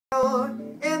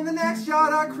In the next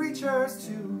yard are creatures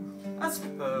too, I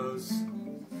suppose.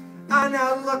 I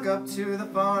now look up to the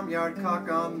farmyard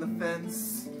cock on the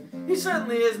fence. He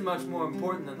certainly is much more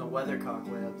important than the weathercock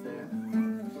way up there.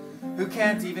 Who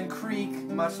can't even creak,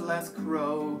 much less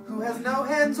crow. Who has no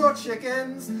hens or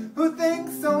chickens. Who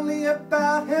thinks only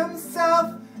about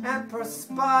himself and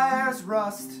perspires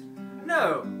rust.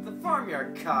 No, the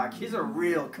farmyard cock, he's a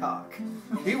real cock.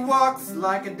 He walks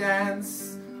like a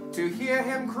dance. To hear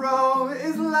him crow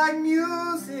is like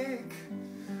music.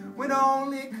 When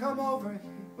only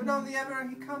ever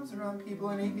he comes around people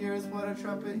and he hears what a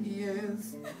trumpet he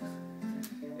is.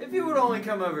 If he would only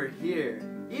come over here,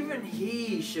 even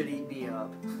he should eat me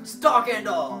up. Stalk and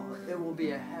all, it will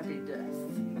be a happy death,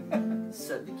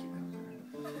 said the cucumber.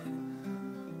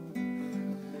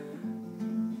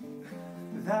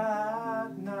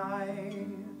 That night,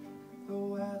 the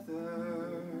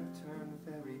weather turned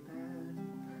very bad.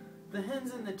 The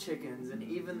hens and the chickens and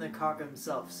even the cock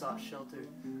himself sought shelter.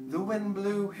 The wind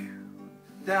blew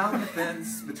down the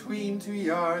fence between 2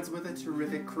 yards with a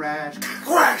terrific crash.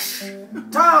 Crash!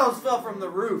 Tiles fell from the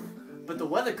roof, but the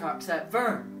weathercock sat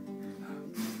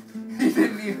firm. He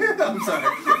didn't even... I'm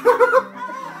sorry.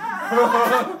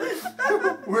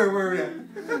 Where were we at?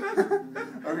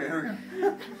 Okay, here we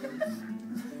go.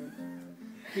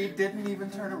 He didn't even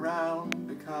turn around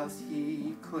because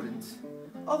he couldn't.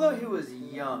 Although he was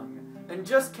young, and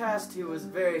just cast he was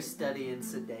very steady and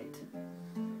sedate.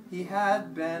 He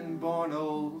had been born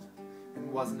old,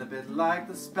 and wasn't a bit like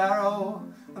the sparrow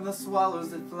and the swallows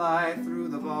that fly through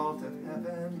the vault of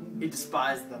heaven. He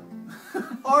despised them.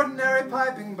 Ordinary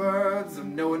piping birds of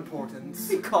no importance.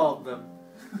 He called them.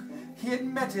 He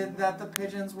admitted that the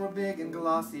pigeons were big and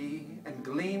glossy, and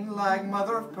gleamed like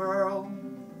mother of pearl,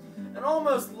 and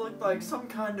almost looked like some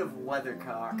kind of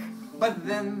weathercock. But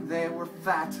then they were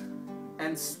fat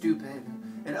and stupid,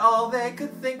 and all they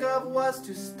could think of was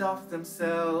to stuff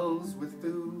themselves with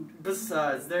food.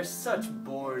 Besides, they're such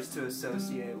bores to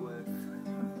associate with.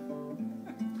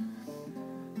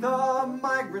 The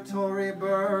migratory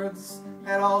birds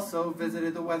had also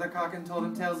visited the weathercock and told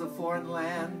him tales of foreign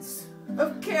lands.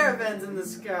 Of caravans in the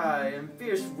sky and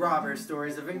fierce robber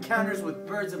stories of encounters with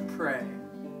birds of prey.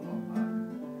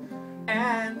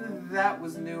 And that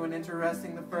was new and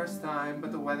interesting the first time,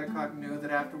 but the weathercock knew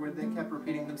that afterward they kept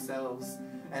repeating themselves,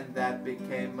 and that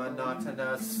became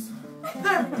monotonous.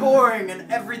 They're boring and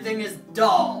everything is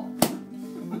dull.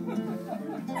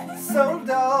 So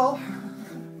dull.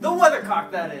 The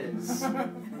weathercock, that is.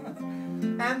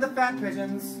 And the fat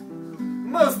pigeons.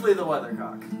 Mostly the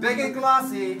weathercock. Big and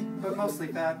glossy, but mostly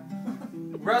fat.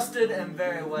 Rusted and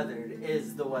very weathered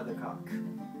is the weathercock.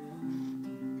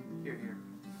 Here, here.